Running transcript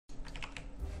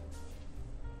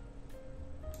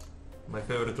my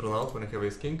favorite run out when I have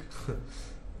ace king.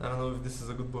 I don't know if this is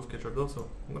a good bluff catcher though, so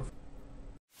I'm gonna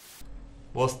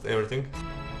lost everything.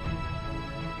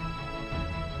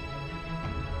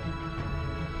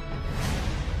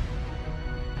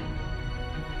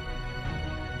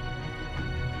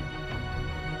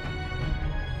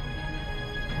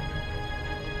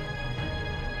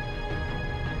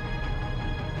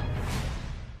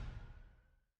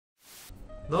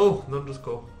 No, don't just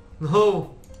go.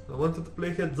 No! I wanted to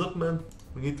play heads up, man.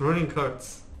 We need running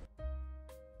cards.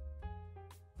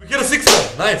 We get a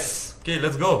 6-man! Nice! Okay,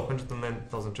 let's go.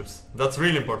 109,000 chips. That's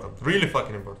really important. Really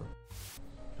fucking important.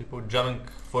 People jamming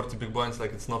 40 big blinds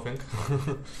like it's nothing.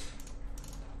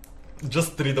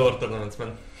 Just $3 tournaments,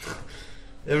 man.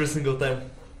 Every single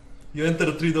time. You enter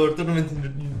a $3 tournament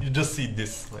and you just see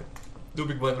this. Like, 2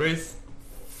 big blind raise,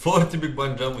 40 big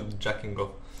blind jam with jacking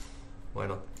off. Why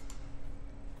not?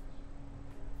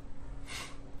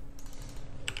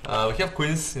 We have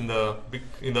queens in the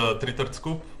 3/3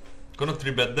 scoop. Gonna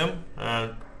 3-bet them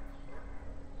and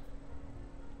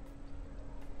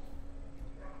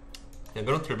yeah,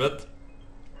 gonna 3-bet.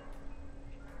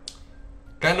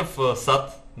 Kind of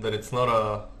sad that it's not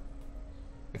a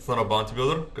bounty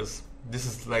builder, because this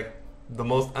is like the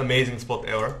most amazing spot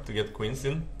ever to get queens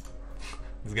in.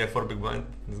 This guy 4 big blind,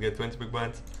 this guy 20 big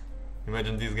blind.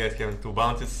 Imagine these guys having 2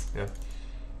 bounties. Yeah,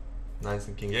 9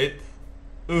 and king 8.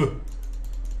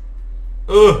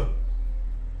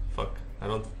 Fuck, I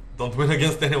don't win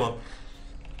against anyone.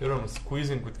 Here I'm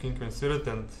squeezing with king queen suited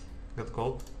and get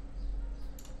called.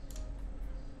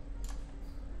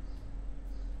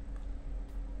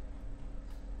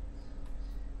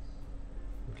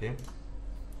 Okay.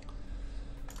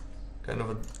 Kind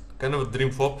of a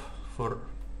dream flop for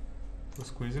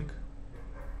squeezing.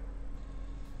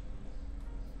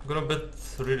 I'm gonna bet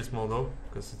really small though,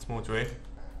 because it's multi-way.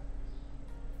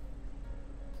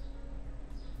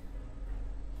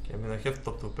 I mean, I have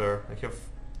top 2 pair, I have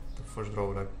the first draw,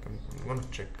 like, I'm gonna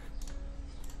check.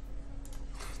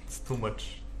 It's too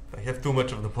much. I have too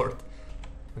much of the board.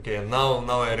 Okay, and now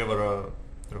I river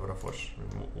a flush.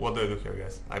 What do I do here,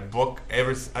 guys? I block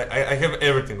I have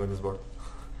everything on this board.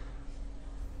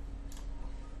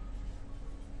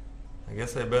 I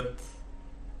guess I bet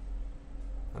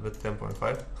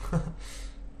 10.5.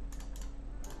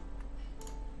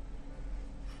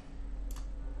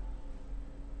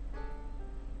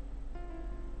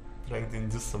 Trying to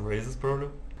induce some raises probably.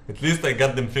 At least I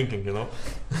got them thinking, you know.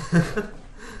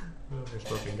 There's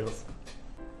nothing else.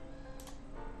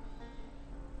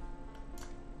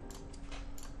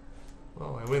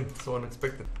 Wow, I win, so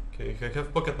unexpected. Okay, if I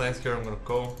have pocket nines here, I'm gonna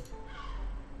call.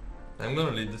 I'm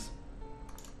gonna lead this.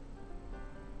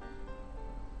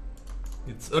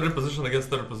 It's early position against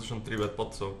third position 3-bet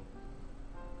pot, so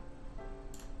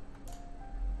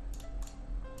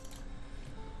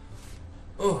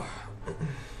oh.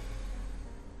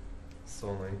 So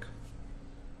annoying.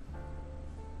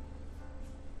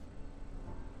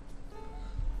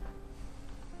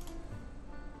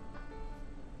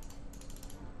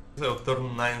 I'll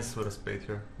turn 9s with a spade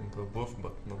here into a bluff,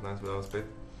 but not 9s without a spade.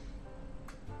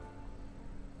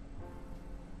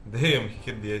 Damn, he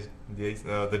hit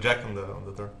the jack on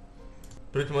the turn.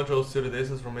 Pretty much all suited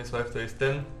aces from ace 5 to ace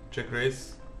 10. Check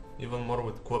raise, even more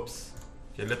with clubs.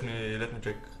 Okay, let me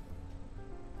check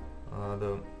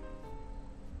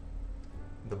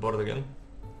the board again.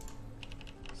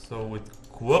 So with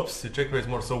clubs you check raise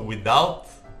more. So without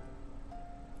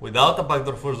a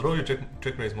backdoor first draw you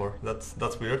check raise more.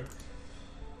 That's weird.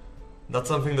 That's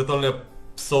something that only a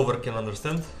solver can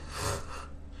understand.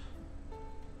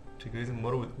 Check raising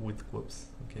more with clubs.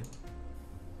 Okay.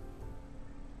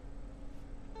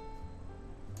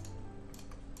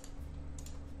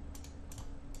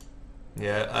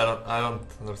 Yeah, I don't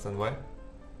understand why.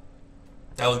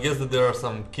 I would guess that there are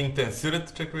some king 10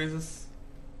 suited check raises,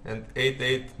 and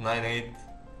 8-8, 9-8,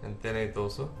 and 10-8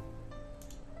 also.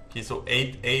 Okay, so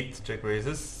 8-8 check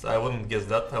raises. I wouldn't guess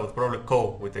that. I would probably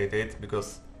call with 8-8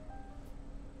 because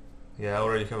yeah, I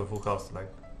already have a full house. Like,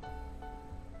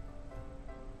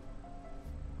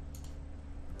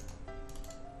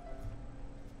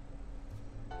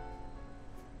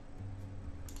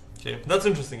 okay, that's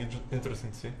interesting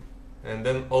to see. And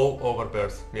then all over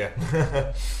pairs, yeah.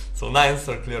 So 9s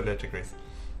are clearly a check raise.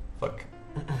 Fuck.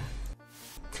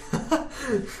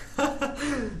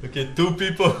 Okay, 2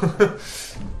 people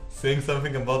saying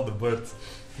something about the birds.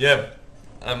 Yeah,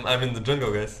 I'm in the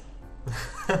jungle, guys.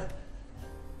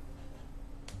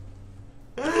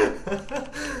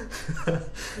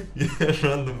 Yeah,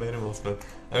 random animals, man.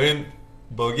 I mean,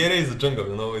 Bulgaria is a jungle,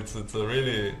 you know. It's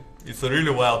a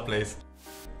really wild place.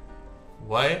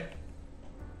 Why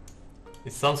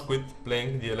is some squid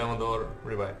playing the $11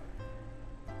 rebuy.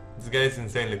 This guy is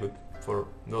insanely good. For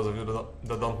those of you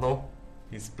that don't know,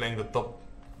 he's playing the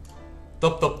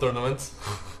top tournaments.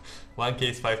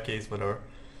 1Ks, 5Ks, whatever.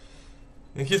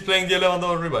 And he's playing the $11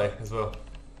 rebuy as well.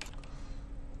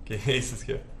 Okay, aces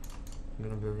here.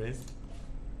 Gonna be raised.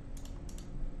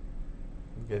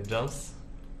 Get jumps.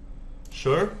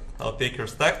 Sure, I'll take your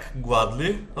stack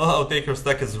gladly. Oh, I'll take your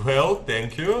stack as well.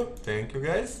 Thank you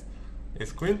guys.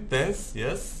 Ace queen, tens,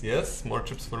 yes, more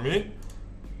chips for me.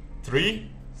 3,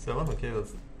 7, okay,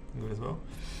 that's good as well.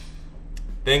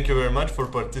 Thank you very much for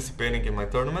participating in my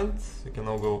tournament. You can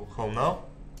all go home now.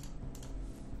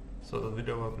 So the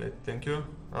video was played, thank you.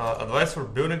 Advice for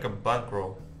building a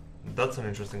bankroll. That's an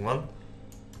interesting one.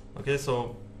 Okay,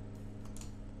 so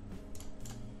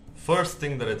first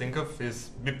thing that I think of is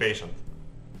be patient.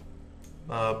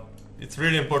 It's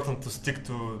really important to stick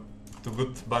to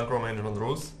good bankroll management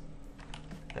rules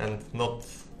and not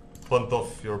punt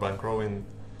off your bankroll in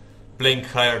playing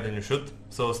higher than you should.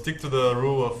 So stick to the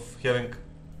rule of having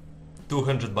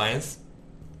 200 buy-ins.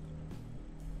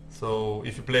 So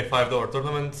if you play $5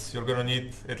 tournaments, you're gonna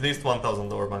need at least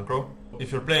 $1,000 bankroll.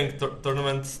 If you're playing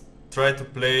tournaments, try to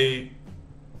play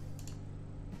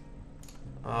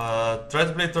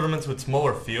tournaments with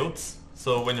smaller fields.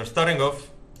 So when you're starting off,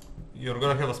 you're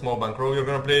gonna have a small bankroll. You're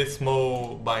gonna play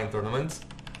small buy-in tournaments.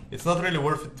 It's not really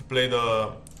worth it to play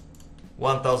the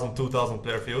 1,000, 2,000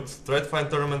 player fields. Try to find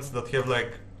tournaments that have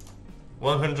like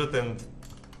 100 and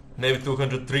maybe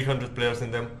 200, 300 players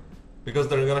in them, because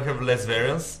they're gonna have less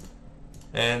variance.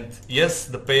 And yes,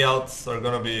 the payouts are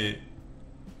gonna be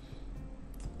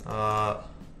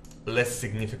less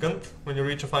significant when you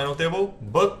reach a final table,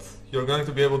 but you're going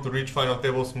to be able to reach final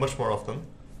tables much more often,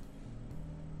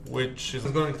 which is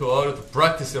going to allow you to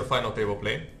practice your final table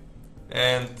play.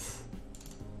 And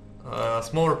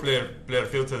smaller player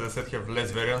fields, as I said, have less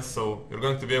variance, so you're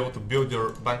going to be able to build your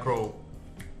bankroll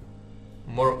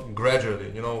more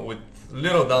gradually, you know, with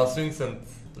little downswings and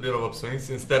little upswings,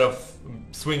 instead of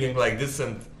swinging like this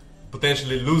and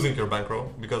potentially losing your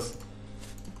bankroll. Because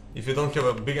if you don't have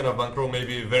a big enough bankroll,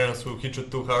 maybe variance will hit you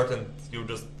too hard and you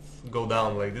just go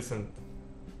down like this, and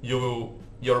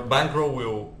your bankroll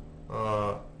will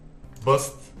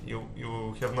bust.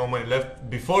 You have no money left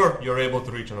before you're able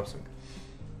to reach an upswing.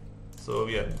 So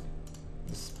yeah,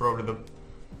 this is probably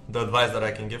the advice that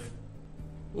I can give.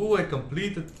 Oh, I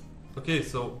completed. Okay,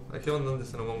 so I haven't done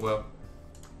this in a long while.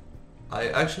 I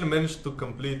actually managed to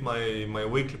complete my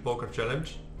weekly poker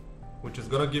challenge, which is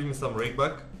gonna give me some rake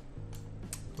back.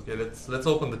 Okay, let's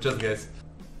open the chest, guys.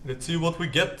 Let's see what we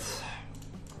get.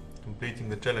 Completing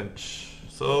the challenge.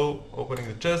 So opening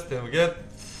the chest, and we get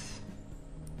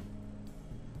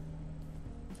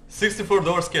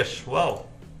 $64 cash. Wow.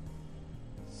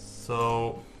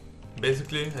 So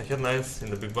basically I had 9s in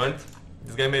the big blind.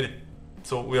 This guy made it.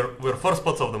 So we're 4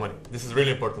 spots off the money. This is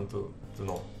really important to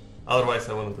know. Otherwise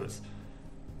I wouldn't do this.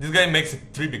 This guy makes it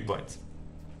 3 big blinds.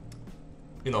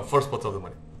 You know, 4 spots off the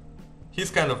money. He's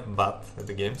kind of bad at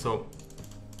the game, so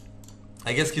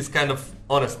I guess he's kind of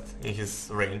honest in his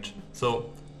range.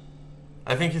 So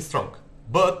I think he's strong.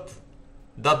 But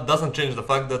that doesn't change the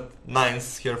fact that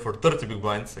 9s here for 30 big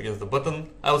blinds against the button,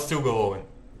 I would still go all in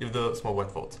if the small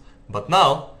blind folds. But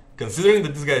now, considering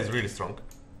that this guy is really strong,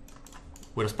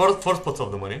 we're 4 spots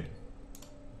of the money,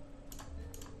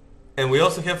 and we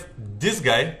also have this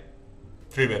guy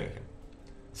 3-betting him.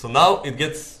 So now it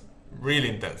gets really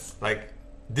intense. Like,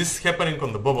 this happening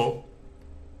on the bubble,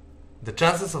 the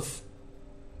chances of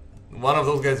one of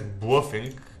those guys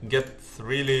bluffing get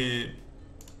really...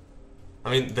 I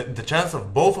mean, the chance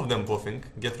of both of them bluffing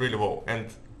get really low.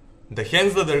 And the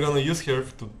hands that they're gonna use here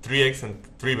to 3x and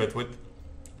 3-bet with,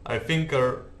 I think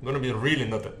are gonna be really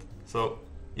nutted. So,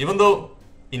 even though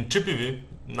in chip EV,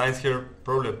 9s here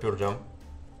probably a pure jam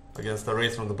against a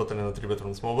raise from the button and a 3-bet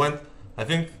from the small blind, I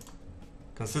think,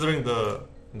 considering the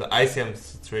ICM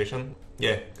situation,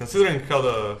 yeah, considering how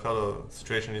the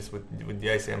situation is with the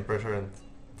ICM pressure and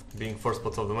being 4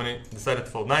 spots of the money, decided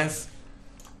to fold 9s,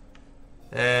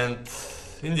 and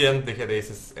in the end they had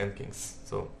aces and kings,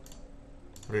 so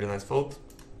really nice fold.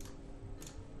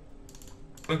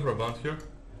 Going for a bounty here,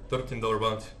 $13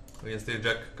 bounty against ace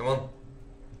jack, come on.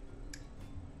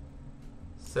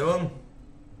 7,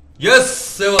 yes,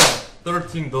 7,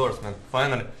 $13, man,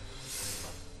 finally.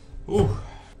 Ooh.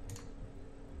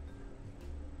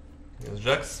 Against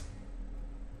jacks,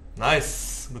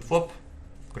 nice, good flop,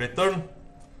 great turn.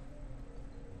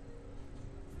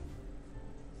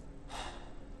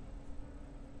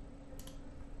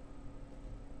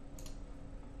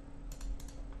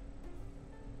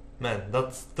 Man,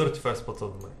 that's 35 spots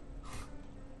of the money.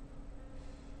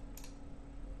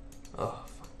 Oh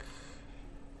fuck.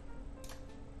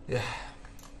 Yeah.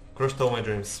 Crushed all my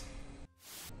dreams.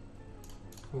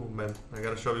 Oh man, I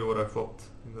gotta show you what I flopped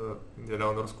in the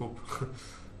Eleanor scoop.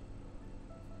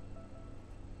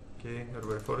 Okay,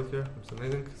 everybody floated here, that's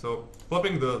amazing. So,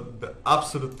 flopping the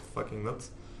absolute fucking nuts.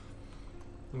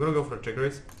 I'm gonna go for a check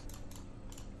raise.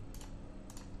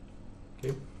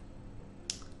 Okay.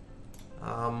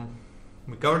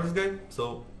 We covered this guy,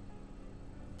 so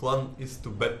plan is to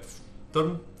bet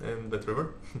turn and bet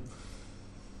river.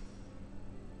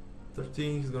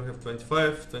 13, he's gonna have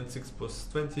 25, 26 plus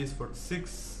 20 is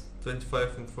 46,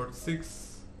 25 and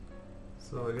 46.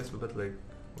 So I guess we bet like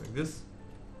this.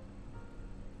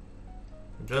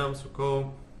 He jumps, we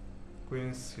call.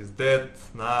 Queens, he's dead.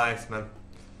 Nice, man.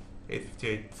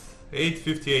 858.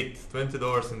 858.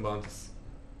 $20 in bounties.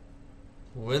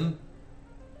 When?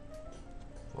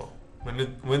 Well,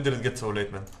 when did it get so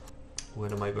late, man?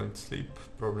 When am I going to sleep?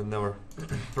 Probably never.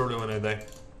 Probably when I die.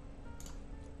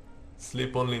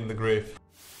 Sleep only in the grave.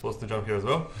 Supposed to jump here as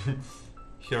well.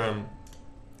 Here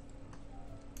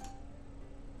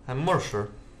I'm more sure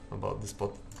about this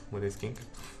spot with ace king.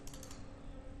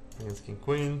 Against king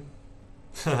queen.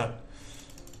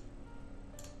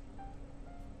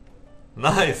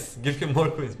 Nice! Give him more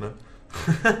queens, man.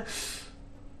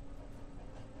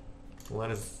 One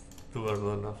is too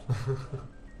early enough.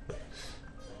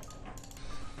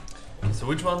 So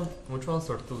which ones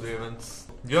are 2-day events?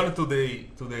 The only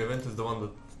 2-day event is the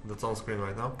one that's on screen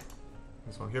right now.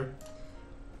 This one here.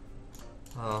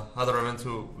 Other events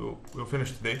will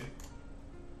finish today.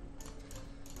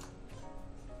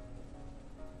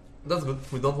 That's good.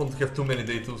 We don't want to have too many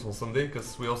day 2s on Sunday,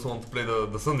 because we also want to play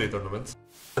the Sunday tournaments.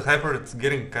 The hyper, it's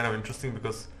getting kind of interesting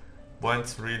because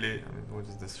blinds really, I mean, what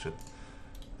is this shit?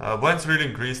 Blinds really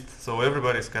increased, so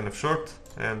everybody's kind of short,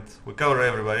 and we cover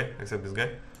everybody except this guy.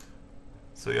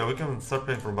 So yeah, we can start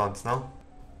playing for bounties now.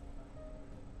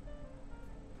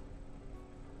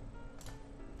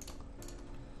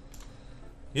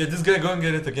 Yeah, this guy go and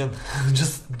get it again.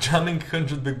 Just jamming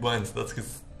 100 big blinds, that's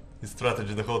his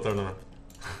strategy the whole tournament.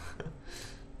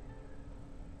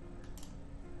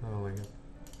 Oh my god.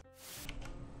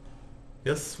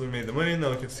 Yes, we made the money, now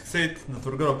we have 6-8 that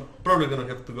we're probably gonna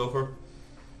have to go for.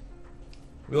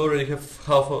 We already have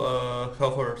half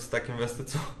our stack invested,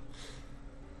 so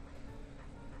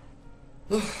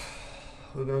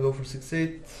we're gonna go for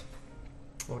 6-8.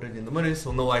 Already in the money,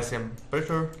 so no ICM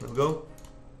pressure, let's go.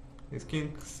 Ace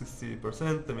king,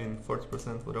 60%, I mean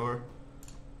 40%, whatever.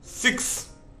 6!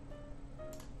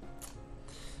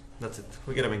 That's it,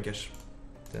 we get him in cash.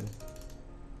 10.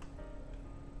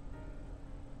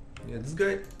 Yeah, this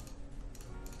guy,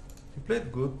 he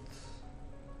played good.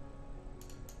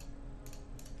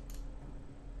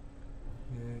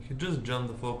 Yeah, he just jumped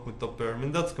the flop with top pair. I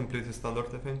mean, that's completely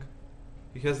standard, I think.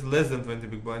 He has less than 20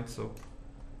 big blinds, so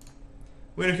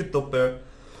when you hit top pair,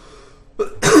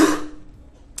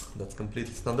 that's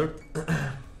completely standard.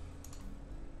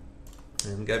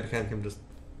 And the guy behind him just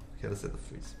had a set of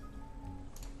freeze.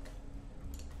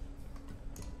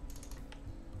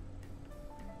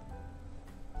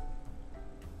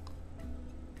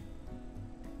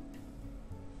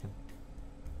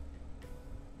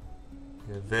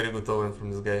 Yeah, very good oven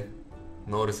from this guy.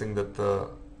 Noticing that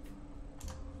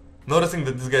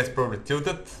this guy is probably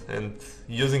tilted and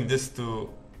using this to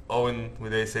oven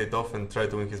with ace-8 off and try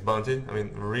to win his bounty. I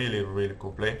mean, really, really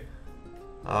cool play.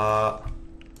 Yeah,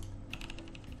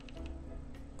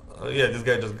 this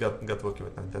guy just got lucky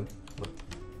with 9-10, but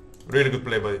really good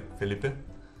play by Felipe.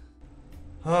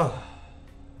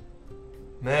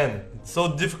 Man, it's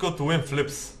so difficult to win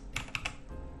flips.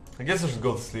 I guess I should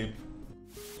go to sleep.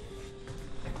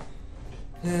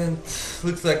 And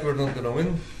looks like we're not gonna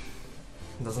win.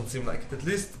 Doesn't seem like it, at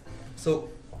least. So,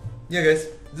 yeah guys,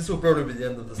 this will probably be the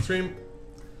end of the stream.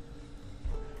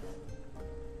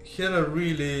 Had a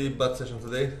really bad session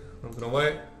today, not gonna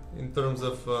lie. In terms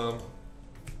of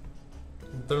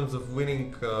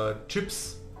winning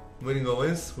chips, winning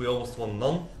all-ins, we almost won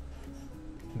none.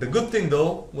 The good thing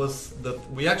though was that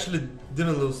we actually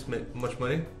didn't lose much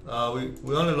money.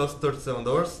 We only lost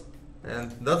 $37,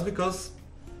 and that's because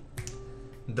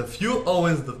the few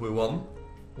all-ins that we won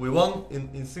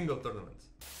in single tournaments.